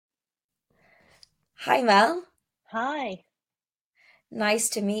Hi Mel, Hi, nice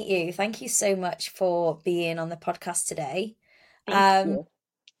to meet you. Thank you so much for being on the podcast today. thank Um, you.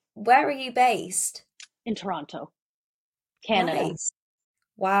 where are you based? In Toronto, Canada. Nice.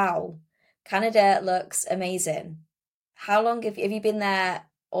 Wow. Canada looks amazing. How long have you been there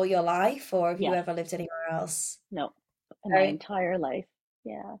all your life, or have you Yes, ever lived anywhere else? no, in my Very. entire life.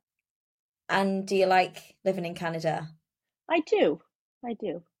 Yeah, And do you like living in Canada? I do. I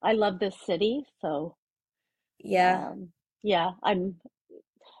do. I love this city, so Yeah, um, yeah,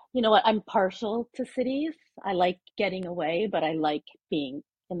 you know what, I'm partial to cities. I like getting away, but I like being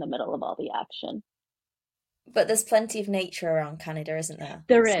in the middle of all the action. but there's plenty of nature around Canada, isn't there?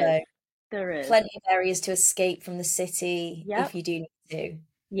 There is. So There is. plenty of areas to escape from the city if Yep. you do need to.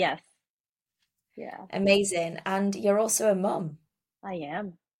 Yes. Yeah, Amazing. And you're also a mum. I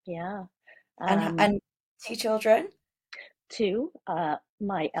am. Yeah. And Um, and two children? Two,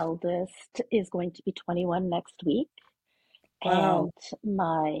 my eldest is going to be 21 next week. Wow. And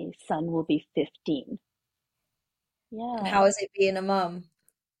my son will be 15. And Yeah. how is it being a mum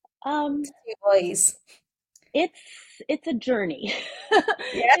to Um, two boys? it's it's a journey.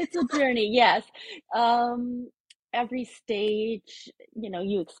 Yeah. It's a journey, yes. Um, every stage,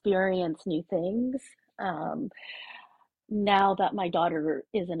 you experience new things. Um, Now that my daughter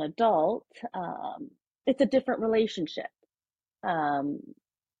is an adult, it's a different relationship. Um,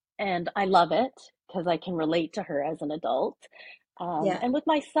 and I love it because I can relate to her as an adult. Yeah. And with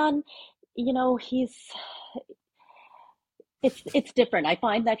my son, you know, it's different. I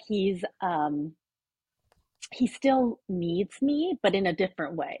find that he still needs me, but in a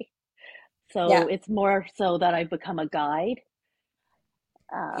different way. So Yeah. it's more so that I've become a guide.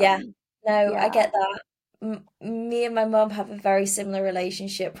 Yeah. Um, No, I yeah, get that. Me and my mum have a very similar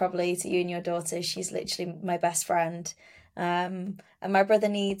relationship, probably to you and your daughter. She's literally my best friend. And my brother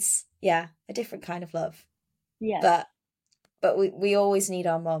needs, yeah, a different kind of love. yes, But we always need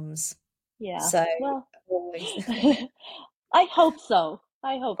our mums. yeah. So Well, always, I hope so.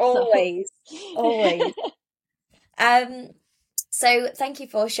 I hope so. always, always. Um, so thank you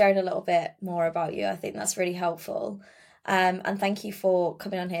for sharing a little bit more about you. I think that's really helpful. And thank you for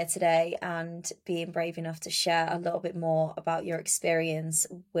coming on here today and being brave enough to share a little bit more about your experience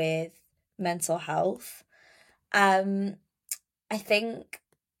with mental health. Um, I think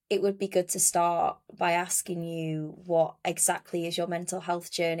it would be good to start by asking you what exactly is your mental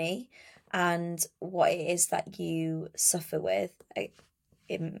health journey and what it is that you suffer with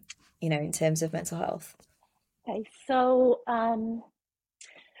in, in terms of mental health. Okay, so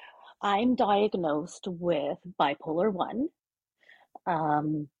I'm diagnosed with bipolar 1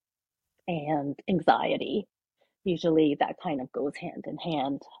 um, and anxiety. Usually that kind of goes hand in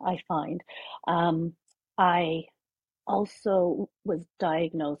hand, I find. Um, I also was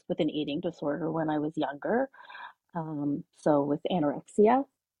diagnosed with an eating disorder when I was younger, so with anorexia.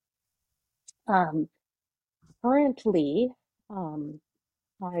 Um, Currently, um,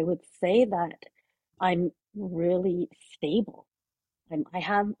 I would say that I'm really stable. I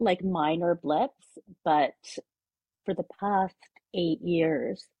have like minor blips, but for the past 8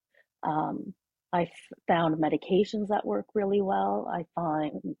 years, um, I've found medications that work really well. I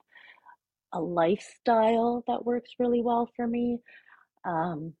find a lifestyle that works really well for me.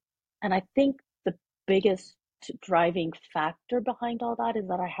 Um, and I think the biggest driving factor behind all that is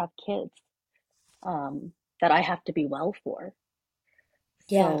that I have kids that I have to be well for.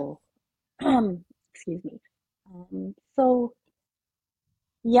 Yeah. So, excuse me. So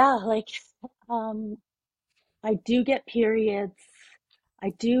yeah, like um, I do get periods.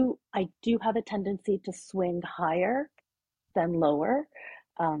 I do have a tendency to swing higher than lower.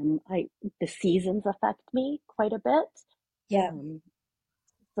 I The seasons affect me quite a bit. Yeah. Um,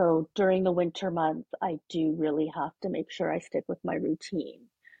 So during the winter months, I do really have to make sure I stick with my routine,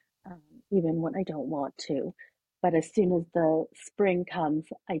 um, even when I don't want to. But as soon as the spring comes,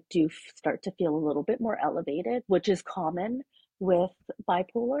 I do start to feel a little bit more elevated, which is common with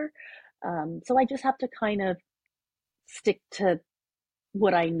bipolar. So I just have to kind of stick to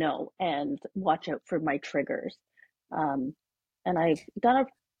what I know and watch out for my triggers. Um, and I've done a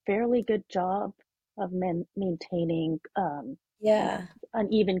fairly good job of maintaining an, Yeah.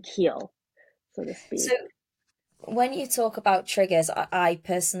 an even keel, so to So speak. when you talk about triggers, I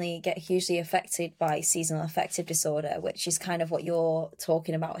personally get hugely affected by seasonal affective disorder, which is kind of what you're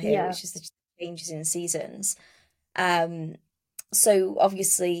talking about here, Yeah. which is the changes in seasons. Um, so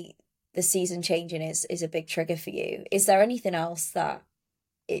obviously the season changing is a big trigger for you. Is there anything else that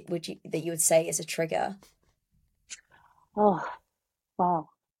that you would say is a trigger? Oh, wow.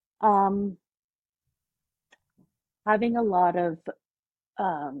 Um, Having a lot of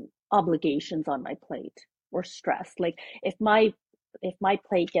obligations on my plate or stress. Like if my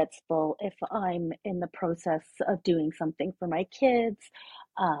plate gets full, if I'm in the process of doing something for my kids,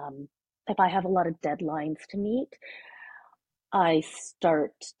 if I have a lot of deadlines to meet, I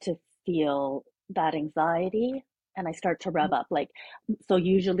start to feel that anxiety and I start to rev up. Like, so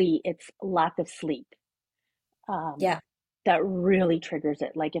usually it's lack of sleep um, Yeah. that really triggers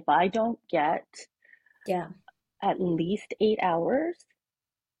it. Like, if I don't get Yeah. at least 8 hours,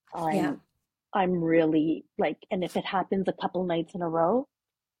 Yeah. I'm I'm really like, and if it happens a couple nights in a row,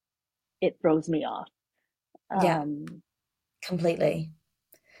 it throws me off. Yeah. Um, Completely.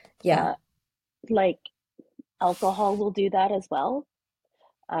 Yeah. uh, like alcohol will do that as well.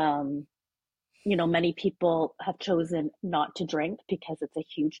 Um, many people have chosen not to drink because it's a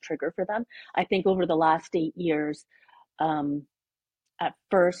huge trigger for them. I think over the last 8 years, um, at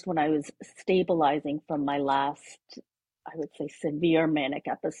first, when I was stabilizing from my last, I would say, severe manic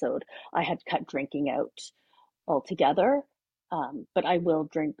episode, I had cut drinking out altogether. But I will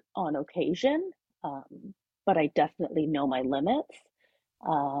drink on occasion. Um, but I definitely know my limits.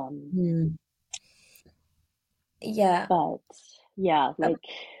 Um, Mm. Yeah. but yeah, Um, like,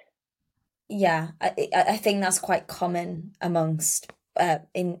 yeah. I think that's quite common amongst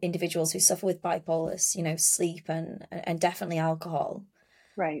individuals who suffer with bipolars, sleep and definitely alcohol.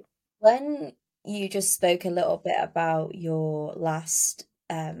 right. When you just spoke a little bit about your last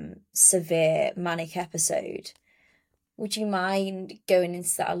severe manic episode, would you mind going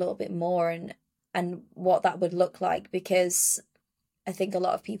into that a little bit more and what that would look like? Because I think a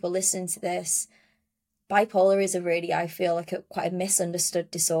lot of people listening to this, bipolar is a really, I feel like quite a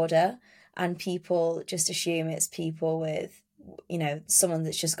misunderstood disorder, and people just assume it's people with, someone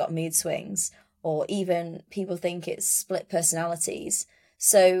that's just got mood swings, or even people think it's split personalities.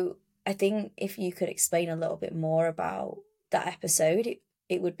 So I think if you could explain a little bit more about that episode,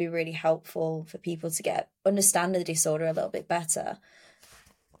 it would be really helpful for people to understand the disorder a little bit better.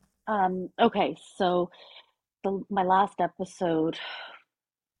 Okay, so my last episode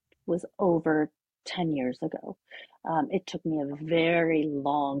was over 10 years ago. It took me a very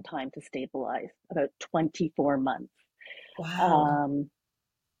long time to stabilize, about 24 months. Wow. Um,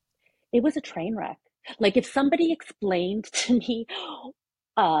 it was a train wreck. Like, if somebody explained to me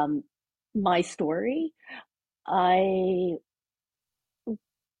um, my story, I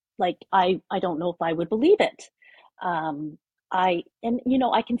I don't know if I would believe it. Um, I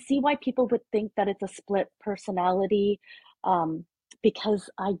can see why people would think that it's a split personality, um, because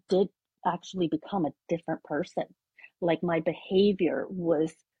I did actually become a different person. Like, my behavior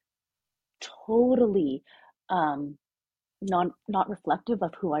was totally um, not reflective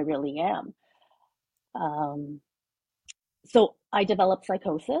of who I really am. Um, so I developed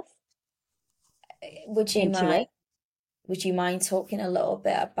psychosis Would you into mind it. would you mind talking a little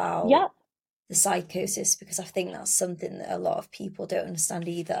bit Yeah. about the psychosis, because I think that's something that a lot of people don't understand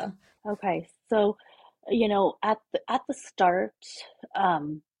either. Okay. So, at the start,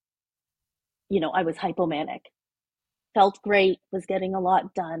 um, I was hypomanic, felt great, was getting a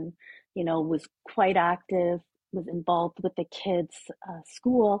lot done, was quite active, was involved with the kids'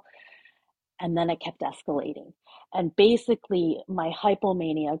 school, and then it kept escalating. And basically, my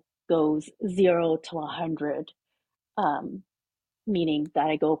hypomania goes 0 to 100, um, meaning that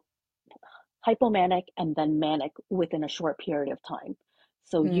I go hypomanic and then manic within a short period of time.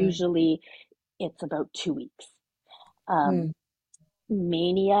 So Mm, usually it's about 2 weeks. Um, mm,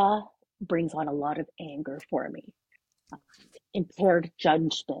 Mania brings on a lot of anger for me, impaired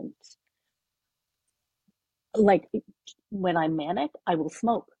judgment. Like, when I'm manic, I will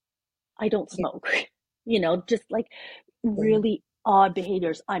smoke. I don't yeah, smoke, just like yeah, really odd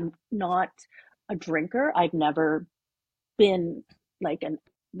behaviors. I'm not a drinker. I've never been like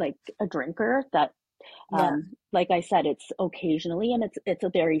a drinker that, yeah, like I said, it's occasionally and it's a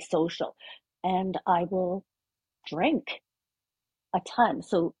very social, and I will drink a ton.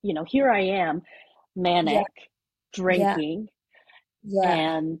 So, here I am, yeah, manic, yeah, drinking, yeah,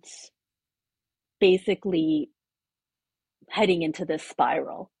 and basically heading into this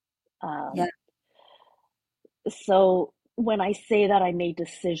spiral. yeah. Um, so when I say that I made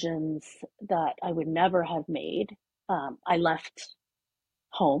decisions that I would never have made, I left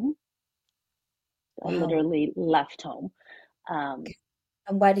home. I Wow. literally left home. Um,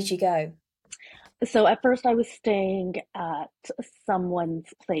 And where did you go? so at first I was staying at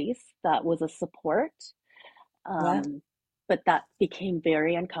someone's place that was a support, Yeah, um, but that became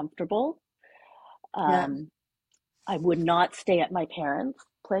very uncomfortable. yeah, Um, I would not stay at my parents'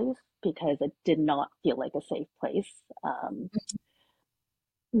 place because it did not feel like a safe place,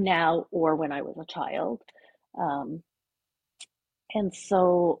 now or when I was a child. Um, And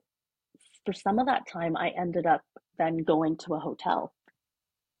so for some of that time, I ended up then going to a hotel.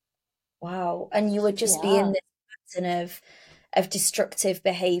 Wow. And you would just be in Yeah. this pattern of destructive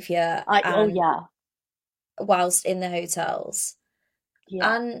behavior Oh and yeah. whilst in the hotels.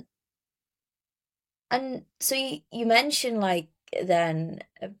 Yeah. And so you mentioned like then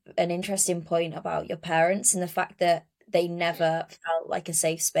an interesting point about your parents and the fact that they never felt like a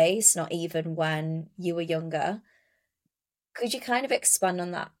safe space, not even when you were younger. Could you kind of expand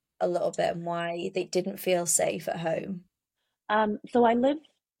on that a little bit and why they didn't feel safe at home? So I lived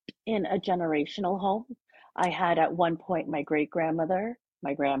in a generational home. I had at one point my great grandmother,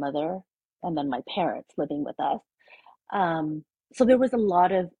 my grandmother, and then my parents living with us. So there was a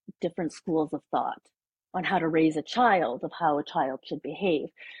lot of different schools of thought on how to raise a child, of how a child should behave.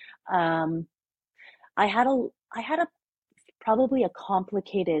 Um, I had a probably a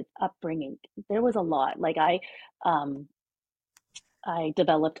complicated upbringing. There was a lot. Um, I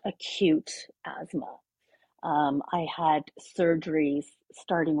developed acute asthma. I had surgeries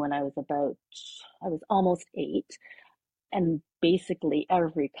starting when I was almost 8, and basically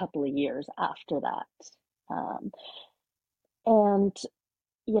every couple of years after that. Um, and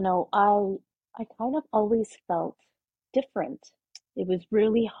I kind of always felt different. It was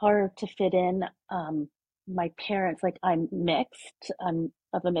really hard to fit in. My parents, like I'm mixed, I'm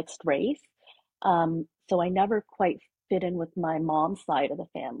of a mixed race. So I never quite fit in with my mom's side of the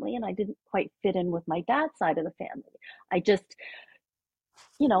family, and I didn't quite fit in with my dad's side of the family. I just,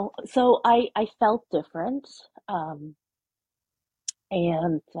 so I felt different. Um,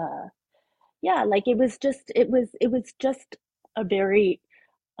 and Yeah, like it was just a very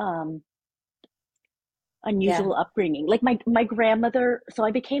um Yeah, unusual upbringing. Like my grandmother, so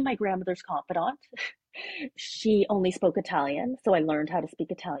I became my grandmother's confidant. She only spoke Italian, so I learned how to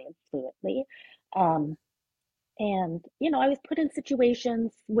speak Italian fluently. Um, and I was put in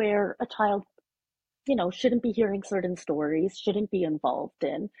situations where a child, shouldn't be hearing certain stories, shouldn't be involved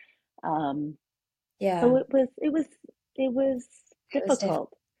in. Um, so yeah. it was It was different.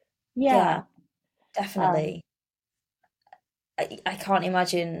 difficult. Yeah. Yeah, Um, definitely. I can't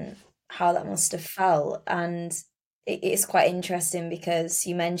imagine how that must have felt. And it's quite interesting because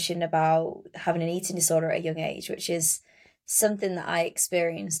you mentioned about having an eating disorder at a young age, which is something that I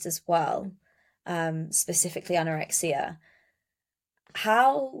experienced as well, specifically anorexia.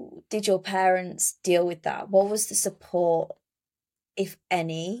 How did your parents deal with that? What was the support, if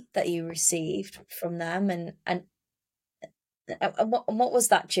any, that you received from them? And what was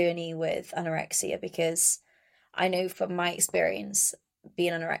that journey with anorexia? Because I know from my experience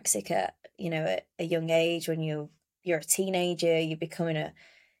being anorexic at at a young age, when you're a teenager, you're becoming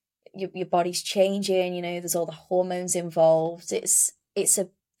your body's changing. There's all the hormones involved. It's a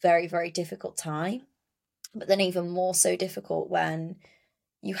very very difficult time, but then even more so difficult when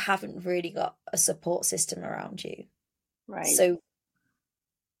you haven't really got a support system around you. right. So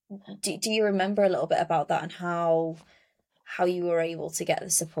do you remember a little bit about that and how you were able to get the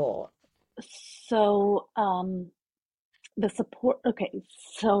support? So, the support, okay,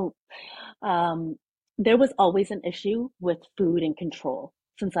 so um, there was always an issue with food and control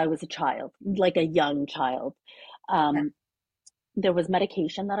since I was a child, like a young child. Yeah, Um, there was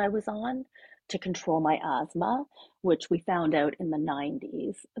medication that I was on to control my asthma, which we found out in the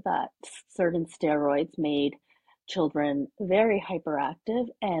 90s that certain steroids made children very hyperactive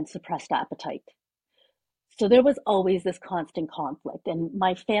and suppressed appetite. So there was always this constant conflict. And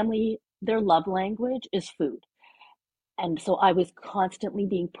my family, their love language is food. And so I was constantly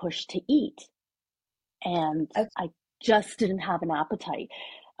being pushed to eat, and okay. I just didn't have an appetite.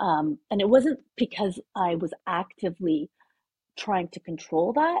 And it wasn't because I was actively trying to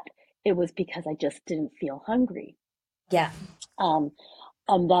control that, it was because I just didn't feel hungry. Yeah, Um,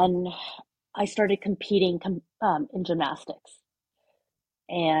 and then I started competing in gymnastics.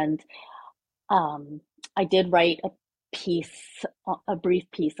 And um, I did write piece, a brief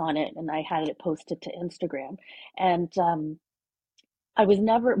piece on it, and I had it posted to Instagram. And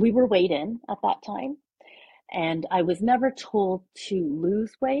we were weighed in at that time, and I was never told to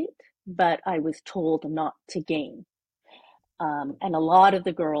lose weight, but I was told not to gain. And a lot of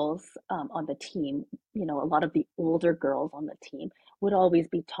the girls on the team, a lot of the older girls on the team would always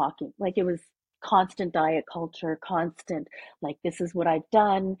be talking. Like it was constant diet culture, constant, like, this is what I've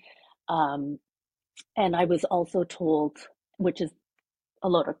done. Um, and I was also told, which is a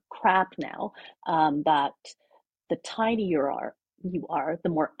load of crap now, that the you are, the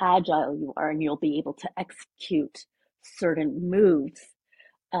more agile you are, and you'll be able to execute certain moves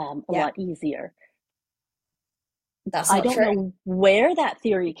a yeah, lot easier. that's I not don't true. know where that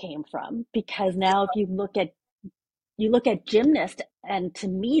theory came from, because now if you look at you look at gymnasts, and to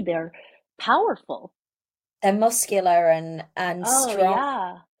me, they're powerful. They're muscular and Oh, strong,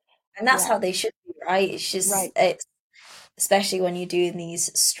 yeah. and that's how Yeah. they should be, right? It's just Right. it's especially when you're doing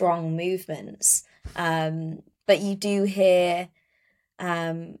these strong movements. But you do hear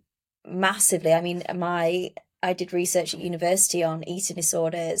um, massively. I mean, my I did research at university on eating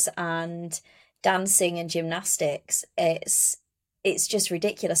disorders and dancing and gymnastics. It's just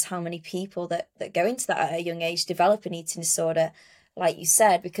ridiculous how many people that go into that at a young age develop an eating disorder, like you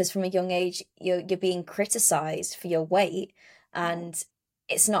said, because from a young age you're being criticized for your weight, Right. and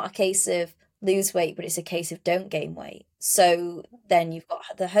it's not a case of lose weight, but it's a case of don't gain weight. So then you've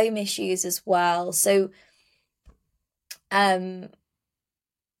got the home issues as well. So um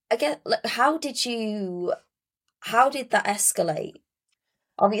again, like, how did that escalate?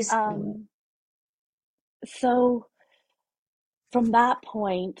 Obviously, Um, so from that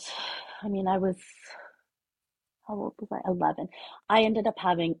point, I mean, how old was I? 11. I ended up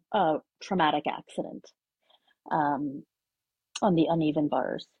having a traumatic accident um, on the uneven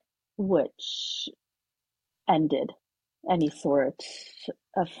bars, which ended any sort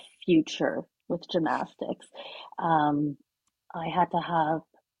of future with gymnastics. Um, I had to have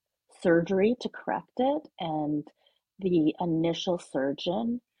surgery to correct it, and the initial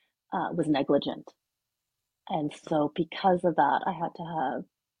surgeon was negligent. And so, because of that, I had to have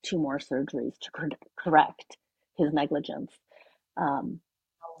two more surgeries to correct his negligence. Um,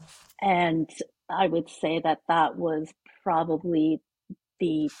 and I would say that that was probably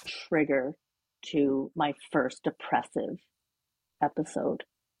the trigger to my first depressive episode.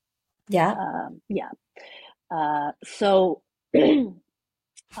 yeah. Yeah. So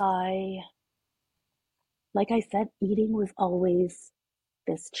I, like I said, eating was always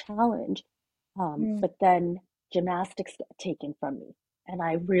this challenge. Mm, But then gymnastics got taken from me, and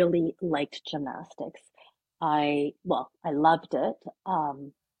I really liked gymnastics. I loved it.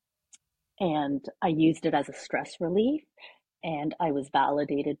 And I used it as a stress relief, and I was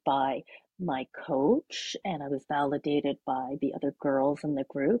validated by my coach, and I was validated by the other girls in the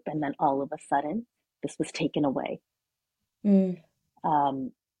group, and then all of a sudden this was taken away. mm,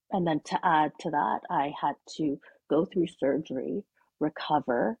 um, and then to add to that, I had to go through surgery,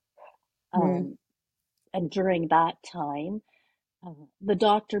 recover, mm, um, and during that time the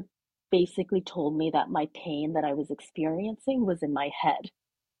doctor basically told me that my pain that I was experiencing was in my head.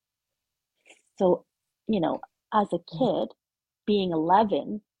 So, you know, as a kid, being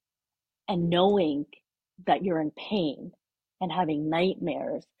 11 and knowing that you're in pain and having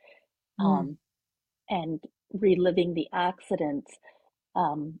nightmares, mm. um, and reliving the accidents,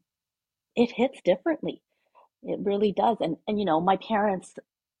 um, it hits differently. It really does. And my parents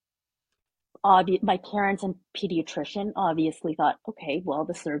and pediatrician obviously thought, okay, well,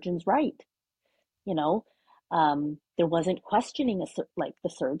 the surgeon's right. You know, there wasn't questioning like the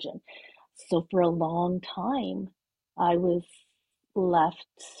surgeon. So for a long time, I was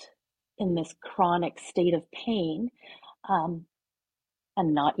left in this chronic state of pain, um,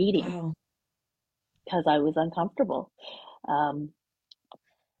 and not eating Wow. because I was uncomfortable. Um,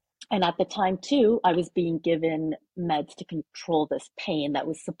 and at the time, too, I was being given meds to control this pain that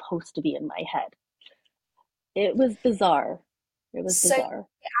was supposed to be in my head. It was bizarre. It was So you bizarre.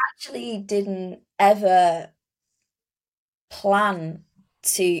 actually didn't ever plan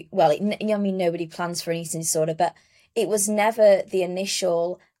to, well, I mean, nobody plans for an eating disorder, but it was never the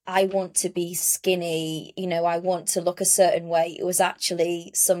initial, I want to be skinny, I want to look a certain way. It was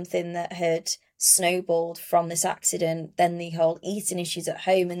actually something that had snowballed from this accident, then the whole eating issues at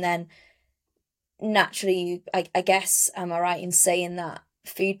home, and then naturally, I guess, am I right in saying that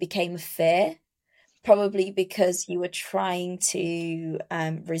food became a fear? Probably because you were trying to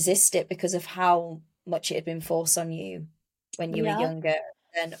resist it because of how much it had been forced on you when you were Yeah, younger.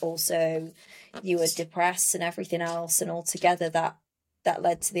 And also you were depressed and everything else, and altogether that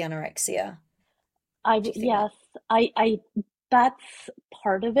led to the anorexia. Do you think that? yes, I, that's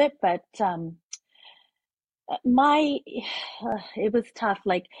part of it, but my it was tough.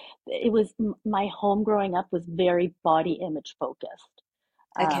 Like my home growing up was very body image focused.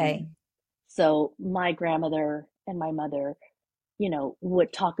 Okay. Um, so my grandmother and my mother,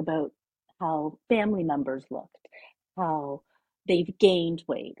 would talk about how family members looked, how they've gained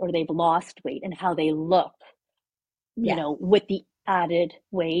weight or they've lost weight, and how they look, Yeah. with the added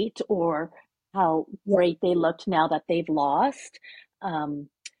weight, or how Yeah. great they looked now that they've lost. Um,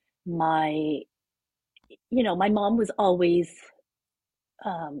 my, my mom was always,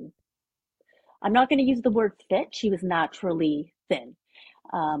 um, I'm not going to use the word fit. She was naturally thin.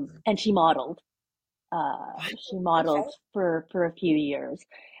 And she modeled. Wow. She modeled Okay. for a few years.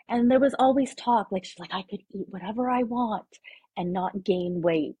 and there was always talk, like she's like, I could eat whatever I want and not gain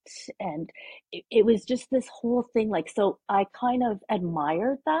weight. And it was just this whole thing. Like, so I kind of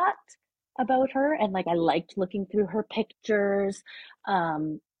admired that about her. And like, I liked looking through her pictures.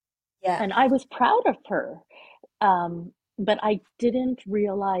 Um, Yeah. and I was proud of her. But I didn't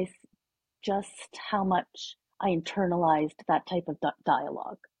realize just how much I internalized that type of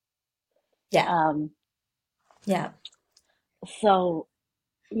dialogue. Yeah. Um, Yeah. so,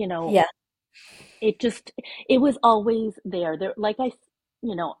 you know, Yeah. it just, it was always there, like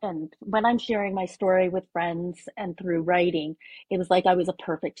and when I'm sharing my story with friends and through writing, it was like I was a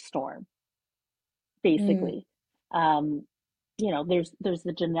perfect storm, Mm. basically. um there's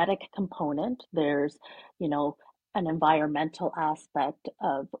the genetic component, there's you know an environmental aspect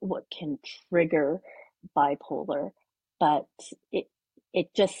of what can trigger bipolar, but it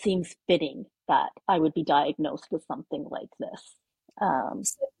it just seems fitting that I would be diagnosed with something like this. um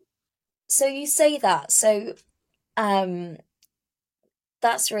So, so you say that. So um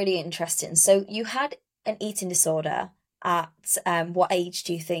that's really interesting. So you had an eating disorder at what age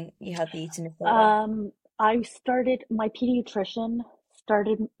do you think you had the eating disorder? I started, my pediatrician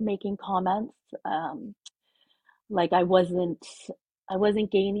started making comments, like I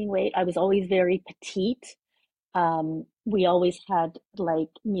wasn't gaining weight. I was always very petite. We always had like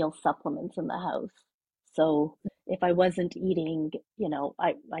meal supplements in the house. So if I wasn't eating,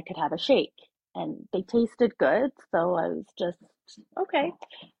 I could have a shake and they tasted good. So I was just okay.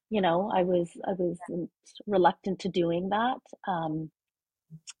 I was reluctant to doing that. Um,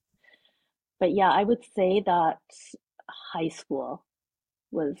 but yeah, I would say that high school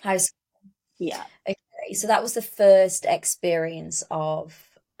was, How's yeah, okay? So that was the first experience of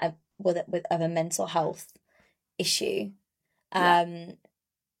of a mental health issue. yeah. Um,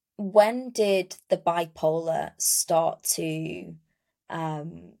 when did the bipolar start to,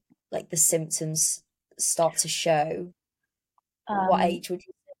 um, like the symptoms start to show? What Um, age would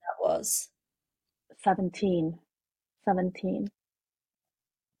you say that was? 17, 17.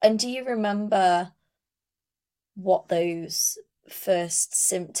 And do you remember what those first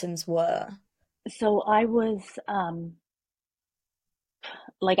symptoms were? So I was,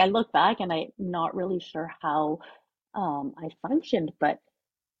 like, I look back and I'm not really sure how I functioned, but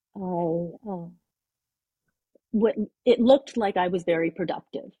I what it looked like I was very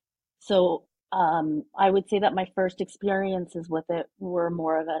productive. So I would say that my first experiences with it were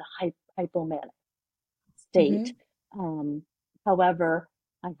more of a hypomanic state. Hmm. Um, However,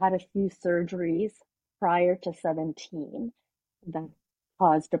 I had a few surgeries prior to 17 that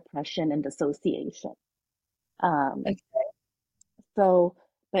caused depression and dissociation. Um, Okay. So,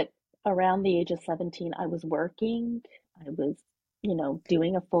 but around the age of 17, I was working. I was,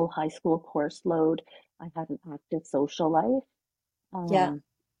 doing a full high school course load. I had an active social life. Yeah. Um,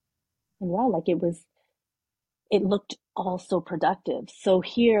 and yeah, like it looked also productive. So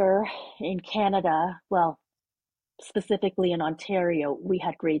here in Canada, well, specifically in Ontario, we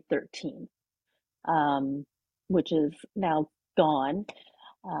had grade 13, um, which is now gone.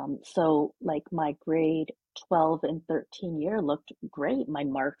 So like my grade 12 and 13 year looked great. My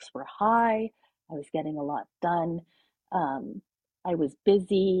marks were high. I was getting a lot done. Um, I was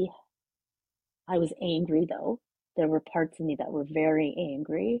busy. I was angry though. There were parts of me that were very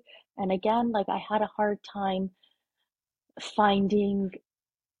angry. And again, like I had a hard time finding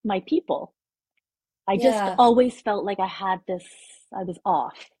my people. I just Yeah. always felt like I was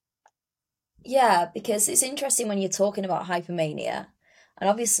off. Yeah, because it's interesting when you're talking about hypomania, and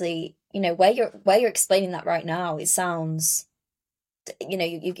obviously, where you're explaining that right now, it sounds,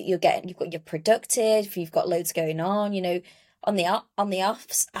 you're getting, you're productive, you've got loads going on, on the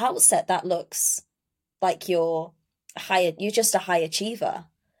outset that looks like you're just a high achiever.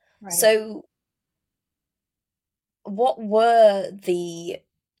 Right. So what were the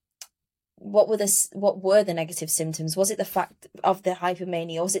what were the negative symptoms? Was it the fact of the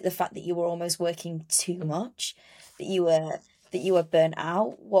hypomania? Was it the fact that you were almost working too much, that you were burnt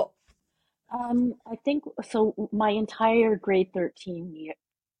out? What? I think so. My entire grade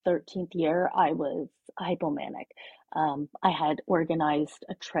 13th year, I was hypomanic. I had organized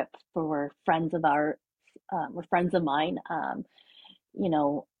a trip for friends of mine, you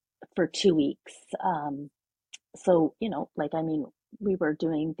know, for 2 weeks. So, like, I mean, we were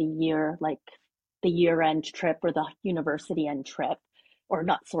doing the year end trip or the university end trip, or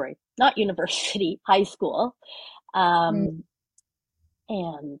not, sorry, not university, high school. Um,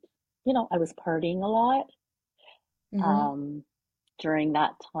 and, I was partying a lot. Mm-hmm. Um, During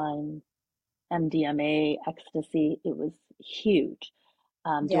that time, MDMA, ecstasy, it was huge.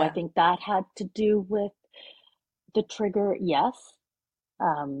 Do I Yeah. think that had to do with the trigger? Yes.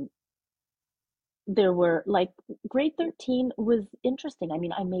 Um, there were like grade 13 was interesting. I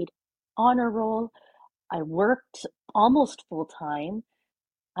mean, I made honor roll. I worked almost full time.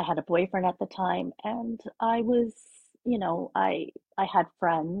 I had a boyfriend at the time, and I was, I had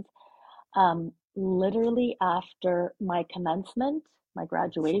friends. Literally after my commencement, my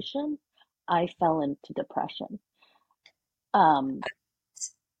graduation, I fell into depression. Um,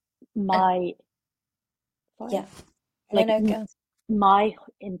 And my, sorry, yeah, no, like no, go. my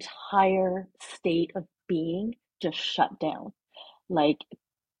entire state of being just shut down. Like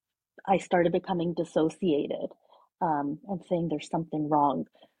I started becoming dissociated, and saying there's something wrong.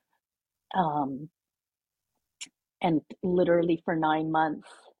 Um, and literally for 9 months,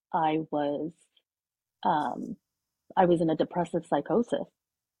 I was, um, I was in a depressive psychosis.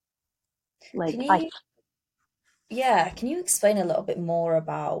 Like Can you, yeah, can you explain a little bit more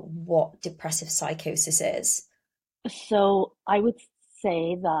about what depressive psychosis is? so I would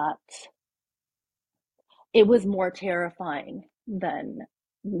say that it was more terrifying than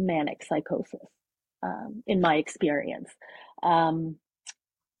manic psychosis, in my experience. Um,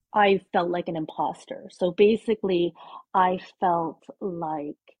 I felt like an imposter. So basically, I felt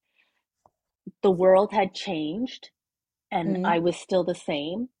like the world had changed and I Mm, was still the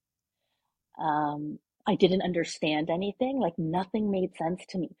same. I didn't understand anything, like nothing made sense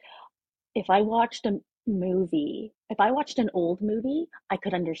to me. If I watched a movie, if I watched an old movie, I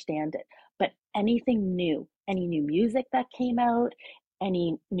could understand it. But anything new, any new music that came out,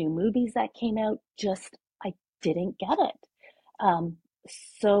 any new movies that came out, just I didn't get it. Um,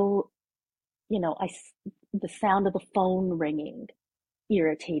 so, I the sound of the phone ringing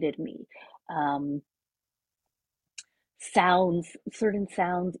irritated me. Um, certain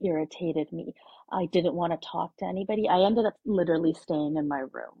sounds irritated me. I didn't want to talk to anybody. I ended up literally staying in my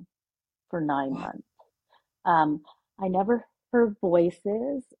room for 9 months. Um, I never heard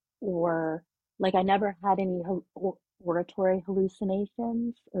voices or like I never had any oratory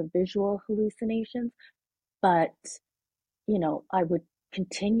hallucinations or visual hallucinations, but I would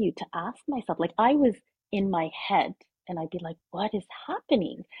continue to ask myself, like I was in my head and I'd be like, what is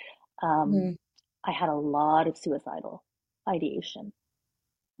happening? Um, mm, I had a lot of suicidal ideation,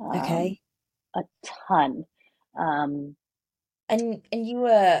 um, okay. a ton. Um, And you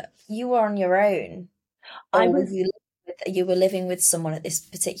were on your own, I or were was you were living with someone at this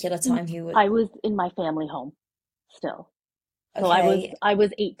particular time who was I was in my family home still. So I was okay, I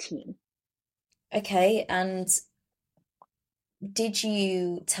was 18. okay. And did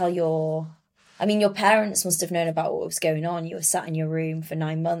you tell I mean, your parents must have known about what was going on. You were sat in your room for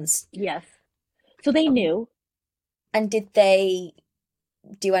 9 months. Yes. So they Um, knew. And did they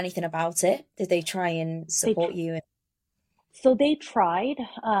do anything about it? Did they try and They support you? so they tried.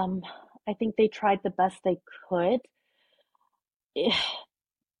 I think they tried the best they could.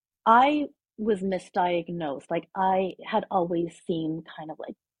 I was misdiagnosed. Like I had always seen kind of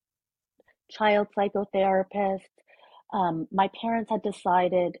like child psychotherapists. My parents had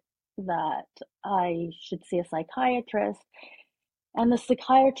decided that I should see a psychiatrist, and the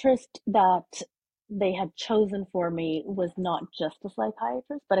psychiatrist that they had chosen for me was not just a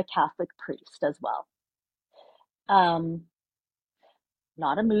psychiatrist, but a Catholic priest as well. Um,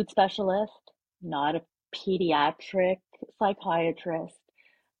 Not a mood specialist, not a pediatric psychiatrist.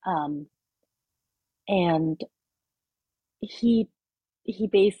 Um, and he he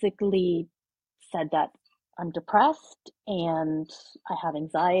basically said that I'm depressed and I have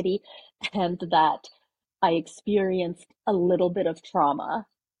anxiety and that I experienced a little bit of trauma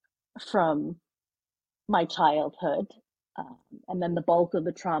from my childhood. Um, and then the bulk of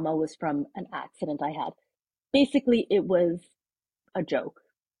the trauma was from an accident I had. Basically, it was a joke.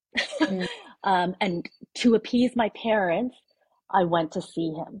 Mm, And to appease my parents, I went to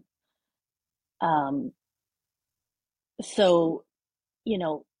see him. Um, so, you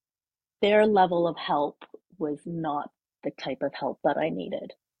know, their level of help was not the type of help that I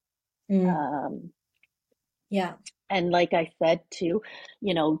needed. mm, Um, yeah. and like I said too,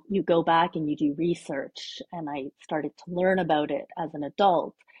 you go back and you do research, and I started to learn about it as an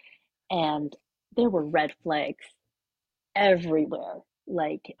adult, and there were red flags everywhere,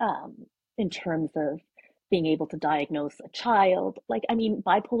 like in terms of being able to diagnose a child. Like, I mean,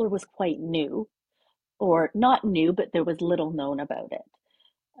 bipolar was quite new, or not new, but there was little known about it.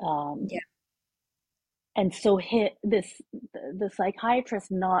 Yeah. Um, and so hit this the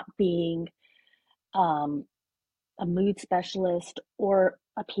psychiatrist not being um, a mood specialist or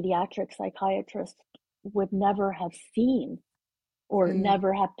a pediatric psychiatrist would never have seen or Mm,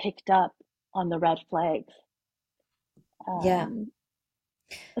 never have picked up on the red flags. yeah. Um,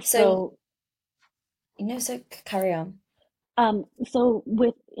 So, so so carry on. So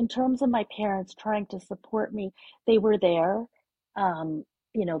with in terms of my parents trying to support me, they were there. Um,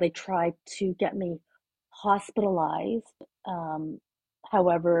 they tried to get me hospitalized. Um,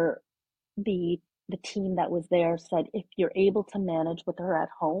 However, the the team that was there said if you're able to manage with her at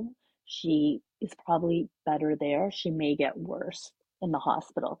home, she is probably better there. She may get worse in the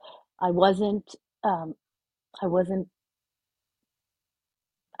hospital. I wasn't um, I wasn't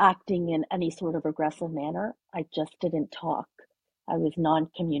acting in any sort of aggressive manner. I just didn't talk. I was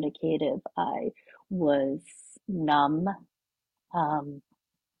non-communicative. I was numb. Um,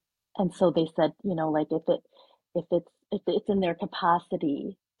 and so they said, like if it's in their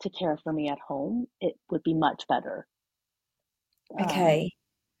capacity to care for me at home, it would be much better. Um, Okay.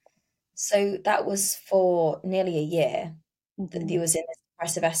 So that was for nearly a year that you mhm. was in this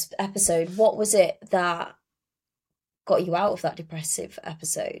depressive episode. What was it that got you out of that depressive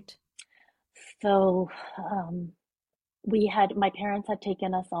episode? So my parents had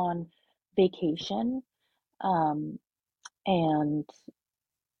taken us on vacation, um, and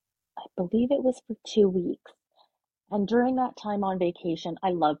I believe it was for 2 weeks. And during that time on vacation, I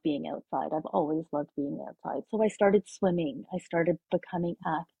love being outside. I've always loved being outside. So I started swimming. I started becoming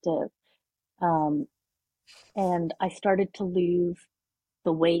active. Um, and I started to lose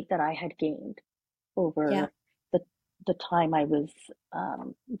the weight that I had gained Yeah. over the, the time I was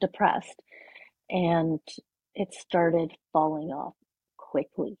depressed. And it started falling off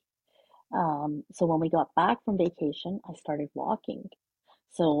quickly. So when we got back from vacation, I started walking.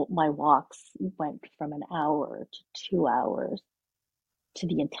 So my walks went from an hour to 2 hours to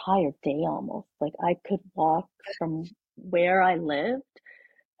the entire day almost. Like I could walk from where I lived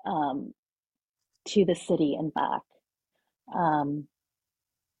um, to the city and back. Um,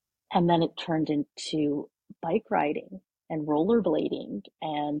 and then it turned into bike riding and rollerblading.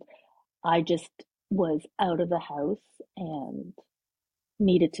 And I just was out of the house and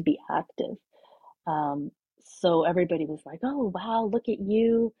needed to be active. Um, so everybody was like, oh, wow, look at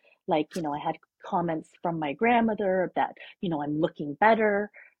you. Like, I had comments from my grandmother that, I'm looking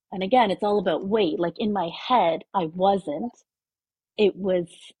better. And again, it's all about weight. Like in my head, I wasn't. It was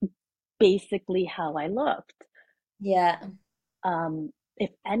basically how I looked. Yeah.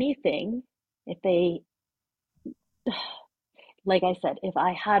 If anything, if they, like I said, if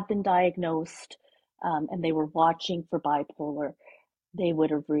I had been diagnosed and they were watching for bipolar, they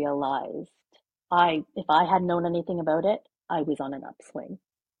would have realized if I had known anything about it, I was on an upswing.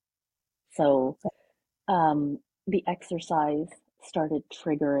 So the exercise started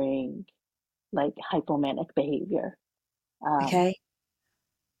triggering like hypomanic behavior. Um, Okay.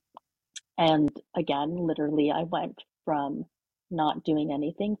 and again, literally, I went from not doing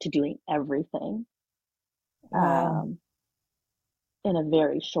anything to doing everything Wow. um, in a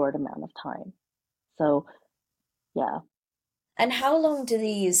very short amount of time. So, yeah, And how long do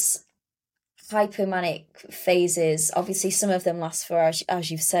these hypomanic phases, obviously some of them last for,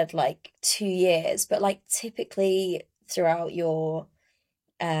 as you've said, like 2 years, but like typically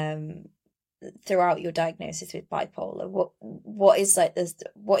um throughout your diagnosis with bipolar, what is like this,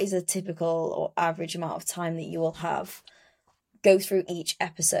 what is a typical or average amount of time that you will have go through each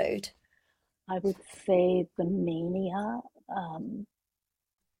episode? I would say the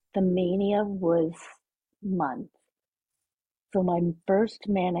mania was months. So my first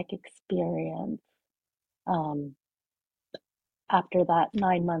manic experience um, after that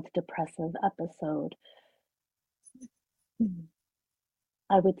 9 month depressive episode,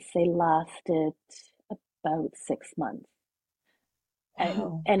 I would say lasted about 6 months. And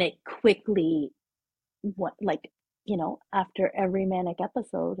Wow. and it quickly what like, after every manic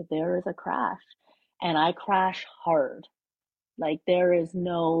episode, there is a crash. And I crash hard. Like there is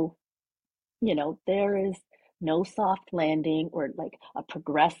no soft landing or like a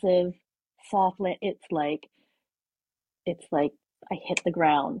progressive soft land. It's like I hit the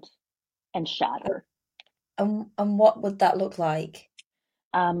ground and shatter. And what would that look like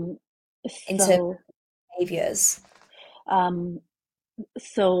Um, in terms of so behaviors? um,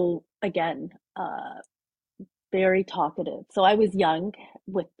 so again, very talkative. So I was young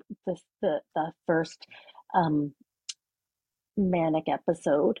with the first um, manic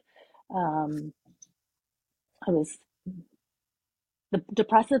episode. Um, I was the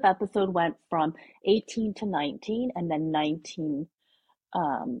depressive episode went from 18 to 19, and then 19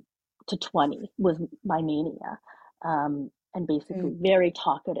 um, to 20 was my mania. And Mm, basically very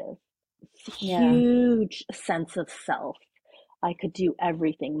talkative, yeah. huge sense of self. I could do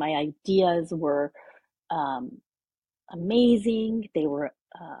everything. My ideas were um, amazing. They were,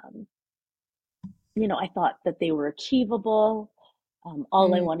 I thought that they were achievable.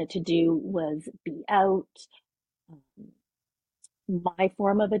 All I Mm, wanted to do was be out. my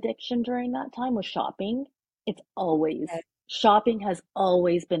form of addiction during that time was shopping. It's always, Yeah. shopping has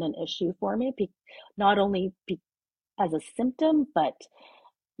always been an issue for me, not only as a symptom, but,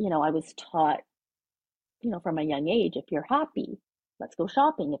 I was taught, from a young age, if you're happy, let's go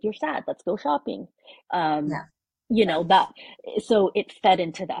shopping. If you're sad, let's go shopping. Um, Yeah. you Yeah. know, that, so it fed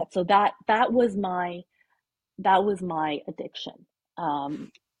into that. So that was my addiction.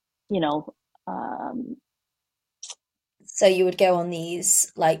 Um, you know, um, So you would go on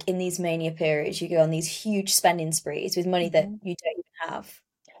these, like in these mania periods, you go on these huge spending sprees with money that mhm. you don't even have.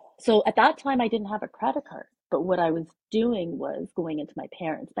 So at that time, I didn't have a credit card, but what I was doing was going into my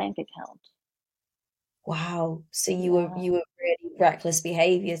parents' bank account. Wow. So Yeah, you were really reckless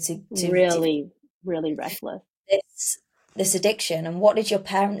behavior to really, really reckless. this this addiction. And what did your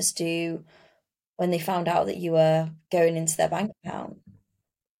parents do when they found out that you were going into their bank account?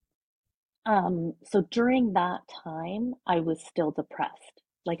 So during that time, I was still depressed.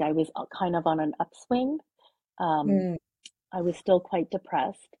 Like I was kind of on an upswing. Um, Mm, I was still quite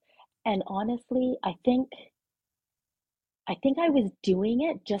depressed. And honestly, I think I was doing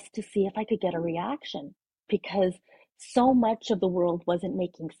it just to see if I could get a reaction because so much of the world wasn't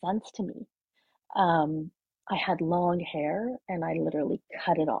making sense to me. Um, I had long hair and I literally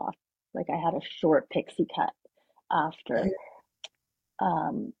cut it off. Like I had a short pixie cut mm, after.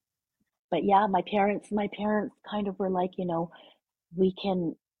 Um, but yeah, my parents kind of were like, we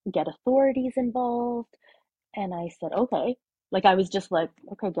can get authorities involved. And I said, okay. Like I was just like,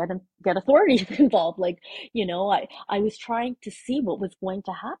 okay, get authorities involved. Like, I was trying to see what was going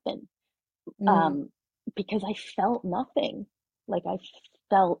to happen. mm. Um, because I felt nothing. Like I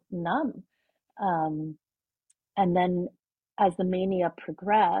felt numb. Um, and then as the mania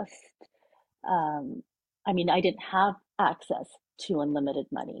progressed, um, I mean, I didn't have access to unlimited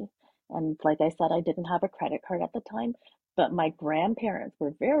money. And like I said, I didn't have a credit card at the time, but my grandparents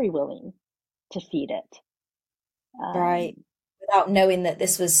were very willing to feed it. Right. Um, Without knowing that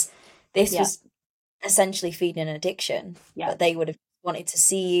this yeah, was essentially feeding an addiction, yeah, but they would have wanted to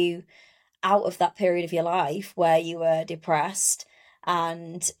see you out of that period of your life where you were depressed,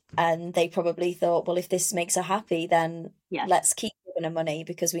 and they probably thought, well, if this makes her happy, then yes, let's keep giving her money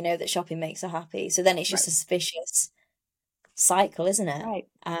because we know that shopping makes her happy. So then it's just right, a vicious cycle, isn't it? right.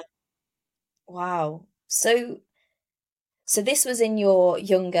 Wow. So this was in your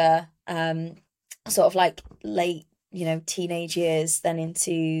younger, sort of like late, teenage years, then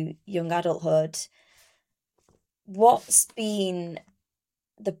into young adulthood. What's been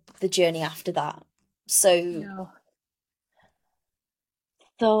the journey after that? So, No.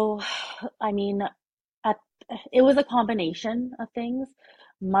 So, I mean, at, it was a combination of things.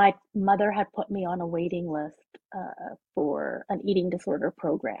 My mother had put me on a waiting list for an eating disorder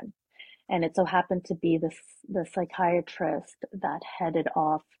program. And it so happened to be the psychiatrist that headed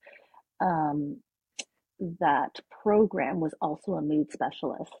off um, that program was also a mood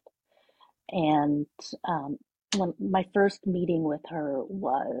specialist. And um, when my first meeting with her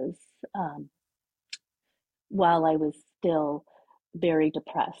was um, while I was still very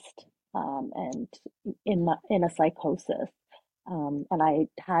depressed and in a psychosis, and I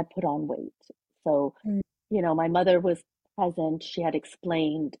had put on weight. So, mm, my mother was present. She had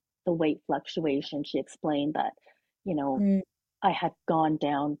explained the weight fluctuation. She explained that, you know, mm, I had gone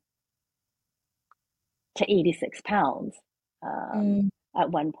down to 86 pounds mm,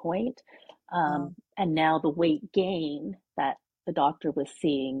 at one point. wow, And now the weight gain that the doctor was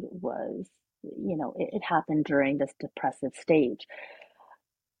seeing was, it happened during this depressive stage.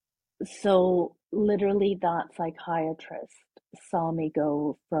 So literally that psychiatrist saw me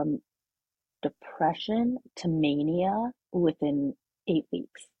go from depression to mania within 8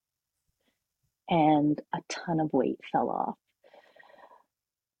 weeks, and a ton of weight fell off.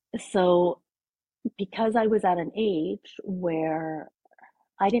 So because I was at an age where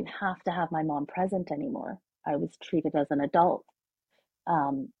I didn't have to have my mom present anymore, I was treated as an adult.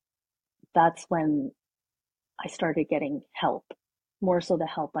 Um, that's when I started getting help, more so the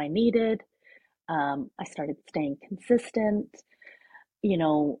help I needed. I started staying consistent. You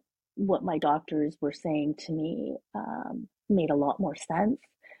know, what my doctors were saying to me made a lot more sense.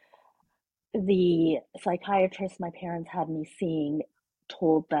 The psychiatrist my parents had me seeing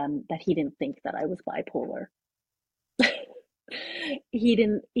told them that he didn't think that I was bipolar. He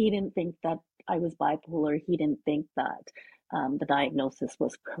didn't think that I was bipolar. He didn't think that the diagnosis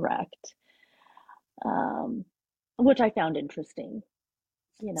was correct, um, which I found interesting.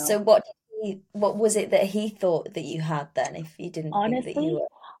 You so know, what was it that he thought that you had then, if he didn't think that you honestly, were?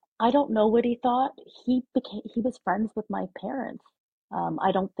 I don't know what he thought. He was friends with my parents.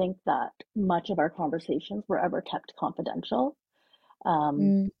 I don't think that much of our conversations were ever kept confidential.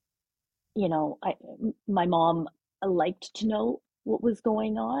 Um, Mm. you know, my mom liked to know what was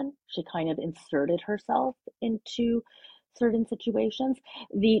going on. She kind of inserted herself into certain situations.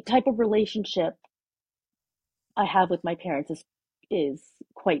 The type of relationship I have with my parents is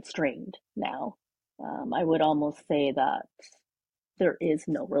quite strained now. I would almost say that there is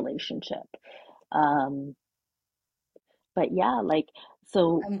no relationship. Um, but yeah, like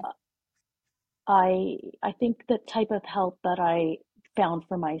so Um, I think the type of help that I found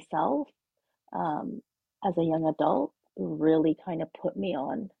for myself um, as a young adult really kind of put me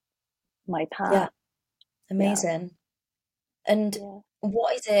on my yeah, path. Yeah, amazing. And yeah.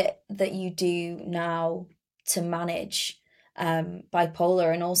 what is it that you do now to manage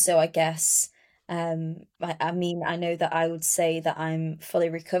bipolar? And also, I guess, I mean, I know that I would say that I'm fully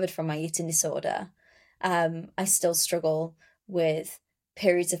recovered from my eating disorder. I still struggle with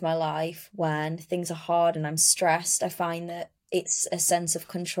periods of my life when things are hard and I'm stressed. I find that it's a sense of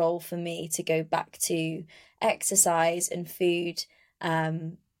control for me to go back to exercise and food,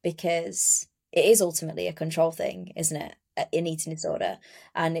 because it is ultimately a control thing, isn't it? In eating disorder.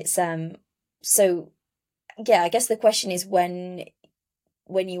 And it's so yeah, I guess the question is when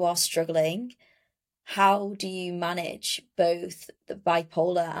you are struggling, how do you manage both the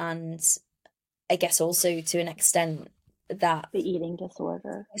bipolar and I guess also to an extent that The eating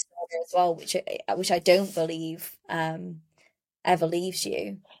disorder. disorder as well, which I don't believe ever leaves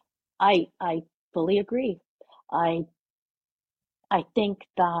you. I fully agree. I I think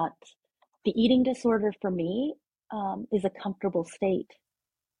that the eating disorder for me is a comfortable state,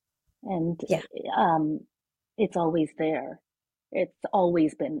 and Yeah. um, it's always there. It's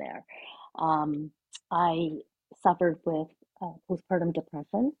always been there. Um, I suffered with postpartum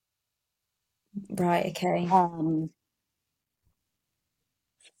depression. Right, okay. Um,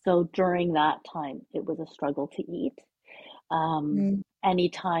 so during that time, it was a struggle to eat. Mm,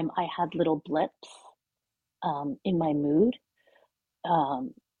 Anytime I had little blips in my mood,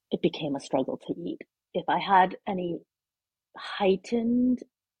 um, it became a struggle to eat. If I had any heightened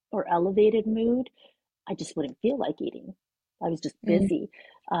or elevated mood, I just wouldn't feel like eating. I was just mm, busy.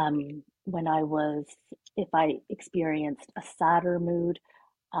 When I was, if I experienced a sadder mood,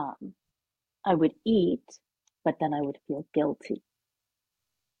 um, I would eat, but then I would feel guilty.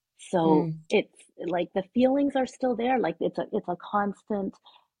 So mm. it's like the feelings are still there. Like it's a constant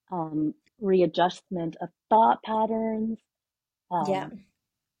readjustment of thought patterns, Yeah, um,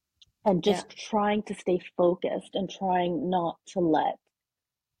 and yeah, just trying to stay focused and trying not to let,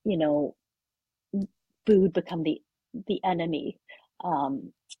 you know, food become the enemy.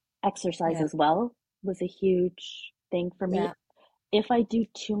 Um, Exercise yeah, as well was a huge thing for me. yeah. If I do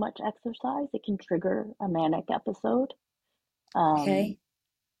too much exercise, it can trigger a manic episode. Um, Okay.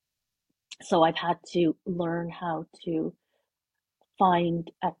 so I've had to learn how to find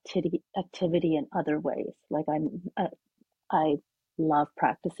activity in other ways. Like I love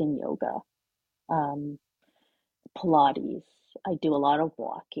practicing yoga, um, Pilates. I do a lot of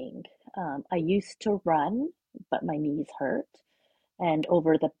walking. I used to run, but my knees hurt. And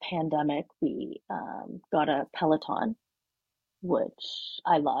over the pandemic, we got a Peloton, which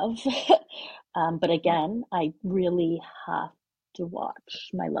I love. But again, I really have to watch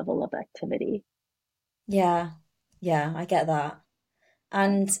my level of activity. Yeah, yeah, I get that.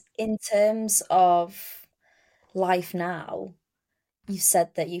 Yeah. And in terms of life now, you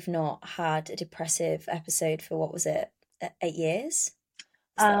said that you've not had a depressive episode for what was it, 8 years?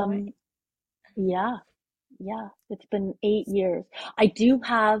 Is that right? Um, yeah, yeah, it's been 8 years. I do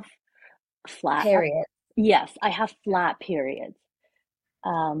have flat, Period. yes, I have flat periods.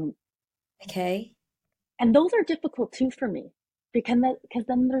 Um, Okay. and those are difficult too for me because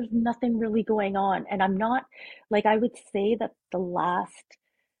then there's nothing really going on. And I'm not, like, I would say that the last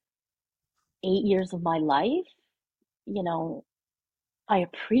 8 years of my life, you know, I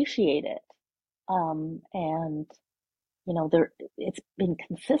appreciate it. And there it's been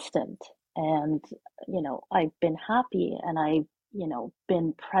consistent, and I've been happy, and I've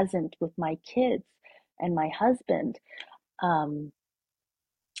been present with my kids and my husband. Um,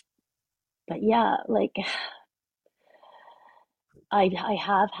 but yeah, like I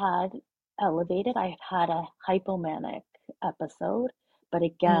have had elevated. I've had a hypomanic episode, but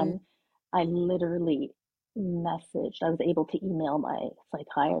Mm, again, I literally messaged. I was able to email my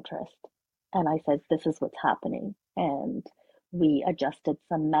psychiatrist, and I said, "This is what's happening," and we adjusted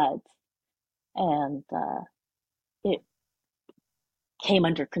some meds, and it came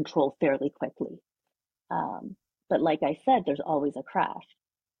under control fairly quickly. Um, but like I said, there's always a crash.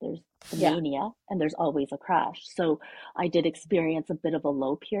 There's the yeah. mania and there's always a crash. So I did experience a bit of a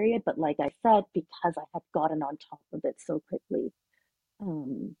low period, but like I said, because I had gotten on top of it so quickly,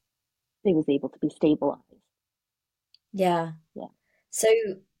 um, it was able to be stabilized. Yeah. Yeah. So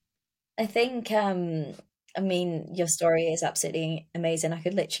I think, I mean, your story is absolutely amazing. I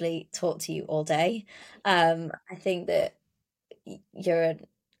could literally talk to you all day. I think that you're an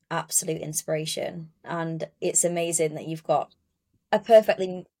absolute inspiration, and it's amazing that you've got a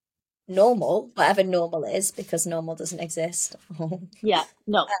perfectly normal, whatever normal is, because normal doesn't exist, Yeah.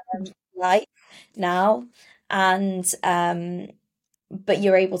 No. life now, and but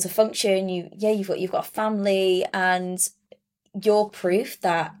you're able to function. You've got a family, and you're proof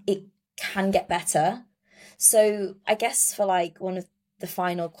that it can get better. So I guess for like one of the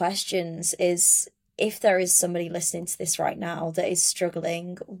final questions is, if there is somebody listening to this right now that is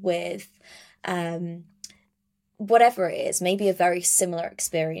struggling with um whatever it is, maybe a very similar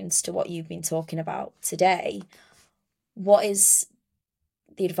experience to what you've been talking about today, what is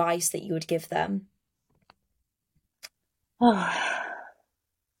the advice that you would give them? Oh,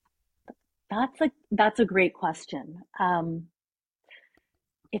 that's a great question.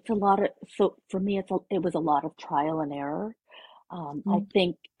 It's a lot of so for me it was a lot of trial and error. I Mm.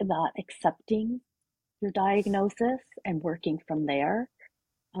 think that accepting your diagnosis and working from there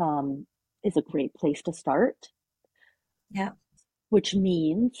um, is a great place to start, Yeah. which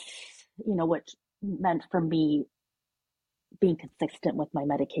means, which meant for me being consistent with my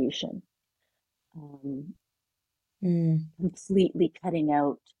medication, um, Mm. completely cutting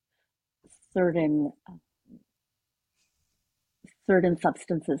out certain certain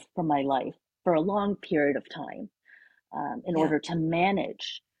substances from my life for a long period of time in Yeah. order to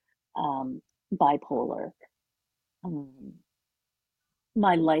manage um, bipolar. Um,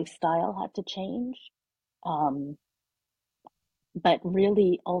 my lifestyle had to change, um, but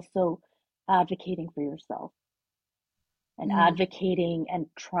really also advocating for yourself and Mm. advocating and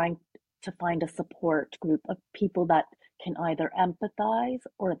trying to find a support group of people that can either empathize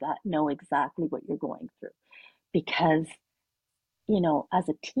or that know exactly what you're going through. Because, as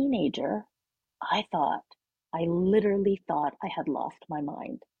a teenager, I thought, I literally thought I had lost my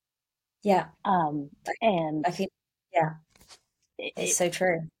mind. Yeah. Um, I, and I think, yeah, it, it's it, so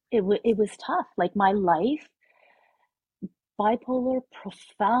true. it was tough. Like my life, bipolar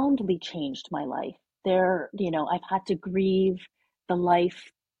profoundly changed my life. I've had to grieve the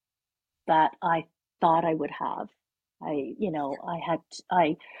life that I thought I would have. I, you know, I had,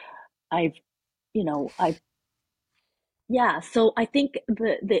 I've, I, yeah. So I think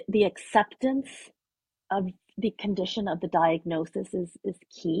the acceptance of the condition of the diagnosis is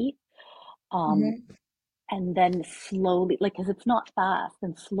key. Um, Hmm. and then slowly, like, because it's not fast,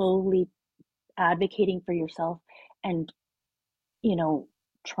 and slowly advocating for yourself and, you know,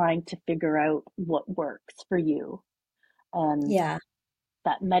 trying to figure out what works for you. And Yeah.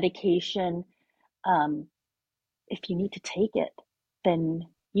 that medication, um, if you need to take it, then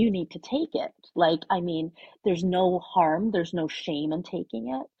you need to take it. Like, I mean, there's no harm, there's no shame in taking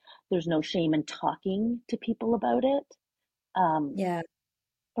it, there's no shame in talking to people about it, um, Yeah.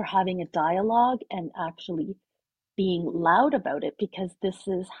 or having a dialogue and actually being loud about it because this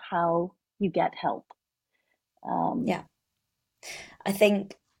is how you get help. Um, Yeah. I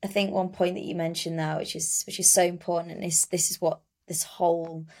think one point that you mentioned now, which is so important, and this is what this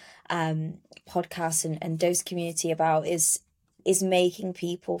whole um podcast and dose community about is making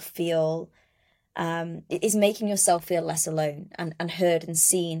people feel is making yourself feel less alone and heard and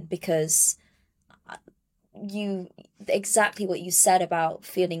seen, because you exactly what you said about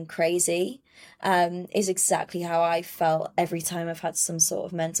feeling crazy is exactly how I felt every time I've had some sort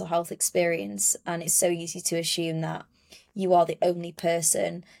of mental health experience, and it's so easy to assume that you are the only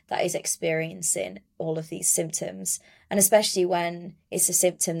person that is experiencing all of these symptoms, and especially when it's a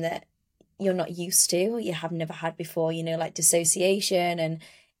symptom that you're not used to or you have never had before, like dissociation, and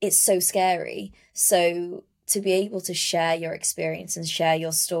it's so scary. So to be able to share your experience and share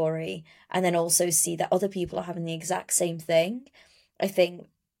your story, and then also see that other people are having the exact same thing, I think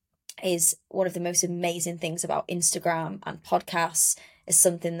is one of the most amazing things about Instagram and podcasts. Is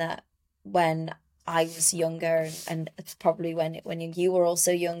something that when I was younger, and probably when you were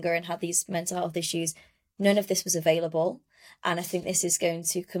also younger and had these mental health issues, none of this was available. And I think this is going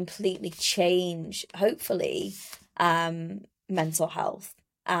to completely change, hopefully, mental health,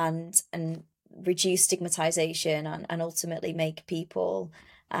 and reduce stigmatization, and ultimately make people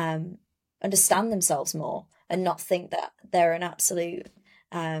um, understand themselves more, and not think that they're an absolute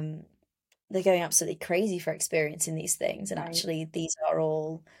um, they're going absolutely crazy for experiencing these things. And right. actually, these are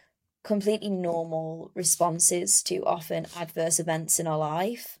all completely normal responses to often adverse events in our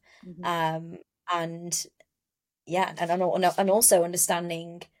life. Hmm. Um, and yeah, and also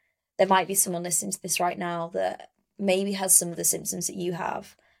understanding there might be someone listening to this right now that maybe has some of the symptoms that you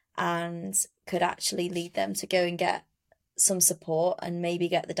have and could actually lead them to go and get some support and maybe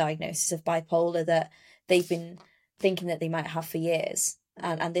get the diagnosis of bipolar that they've been thinking that they might have for years.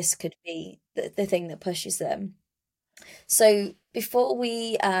 And this could be the thing that pushes them. So before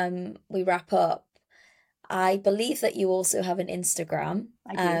we wrap up, I believe that you also have an Instagram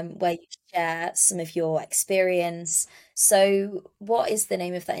I do. where you share some of your experience. So, what is the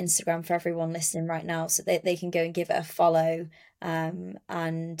name of that Instagram for everyone listening right now so that they can go and give it a follow?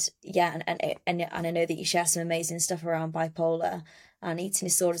 And yeah, and I know that you share some amazing stuff around bipolar and eating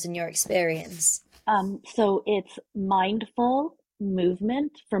disorders in your experience. So it's mindful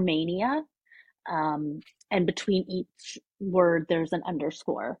movement for mania. And between each word, there's an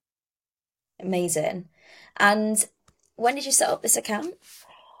underscore. Amazing. And when did you set up this account?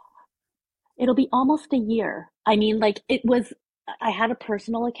 It'll be almost a year. I mean, like it was, I had a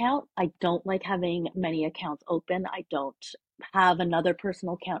personal account. I don't like having many accounts open. I don't have another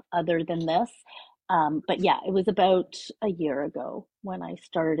personal account other than this. But yeah, it was about a year ago when I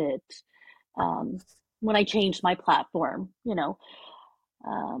started, um, when I changed my platform, you know.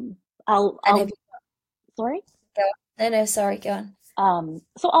 Um, And have I'll, you sorry? go on? No, no, sorry, go on.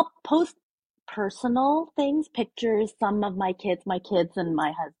 So I'll post personal things, pictures. Some of my kids and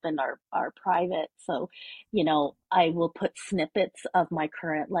my husband are private. So, you know, I will put snippets of my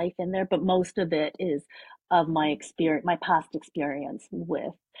current life in there, but most of it is of my experience, my past experience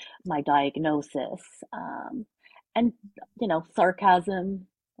with my diagnosis, and you know, sarcasm,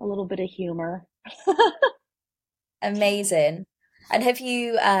 a little bit of humor. Amazing. And have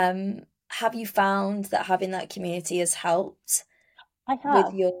you found that having that community has helped I with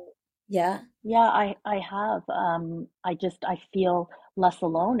have. your yeah, Yeah, I have. I feel less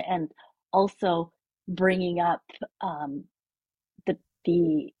alone, and also bringing up um, the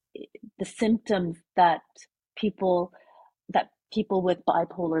the the symptoms people people with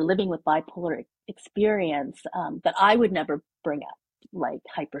bipolar, living with bipolar experience, that I would never bring up, like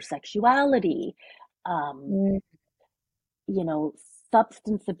hypersexuality, um, mm, you know,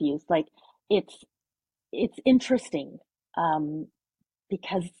 substance abuse. Like it's it's interesting. Um,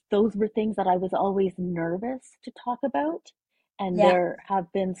 because those were things that I was always nervous to talk about. And yeah, there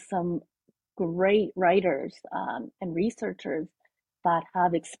have been some great writers, and researchers that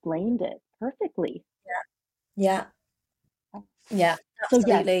have explained it perfectly. yeah, yeah, So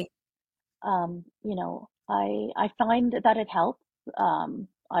yes, absolutely. you know, I find that it helps.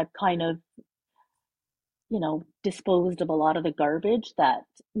 I've kind of, you know, disposed of a lot of the garbage that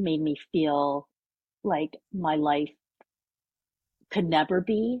made me feel like my life could never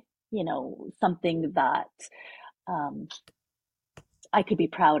be, you know, something that, um, I could be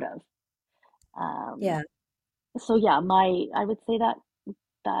proud of. Um, Yeah, so yeah, my I would say that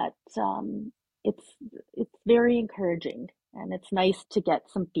it's it's very encouraging, and it's nice to get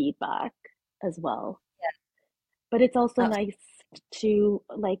some feedback as well. But it's also absolutely. nice to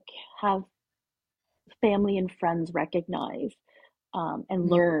like have family and friends recognize, and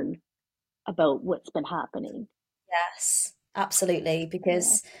learn about what's been happening. Yes, absolutely. Yeah.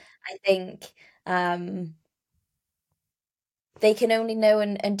 Because I think um they can only know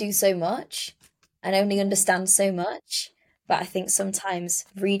and do so much and only Mhm. understand so much. But I think sometimes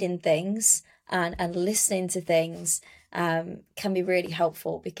reading things and listening to things can be really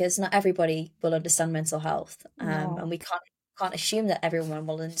helpful because not everybody will understand mental health. And No. we can't assume that everyone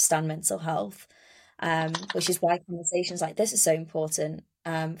will understand mental health. Which is why conversations like this are so important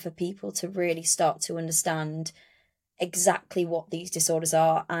for people to really start to understand exactly what these disorders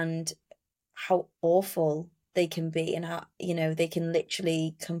are and how awful they can be and how they can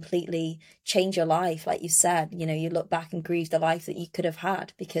literally completely change your life. Like you said, you look back and grieve the life that you could have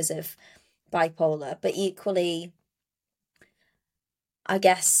had because of bipolar, but equally, I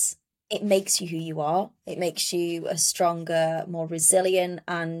guess it makes you who you are. It makes you a stronger, more resilient,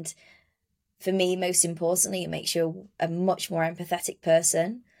 and for me, most importantly, it makes you a much more empathetic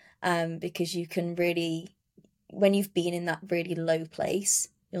person, because you can really, when you've been in that really low place,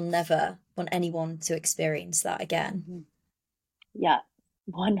 you'll never want anyone to experience that again. Hmm. Yeah.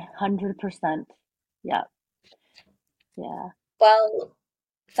 100%. Yeah. Yeah. Well,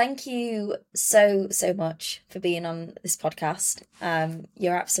 thank you so, so much for being on this podcast.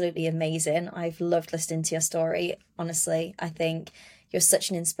 You're absolutely amazing. I've loved listening to your story. Honestly, I think you're such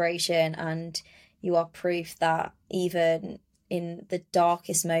an inspiration and you are proof that even in the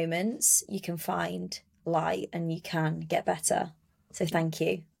darkest moments, you can find light and you can get better. So thank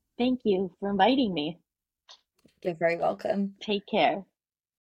you. Thank you for inviting me. You're very welcome. Take care.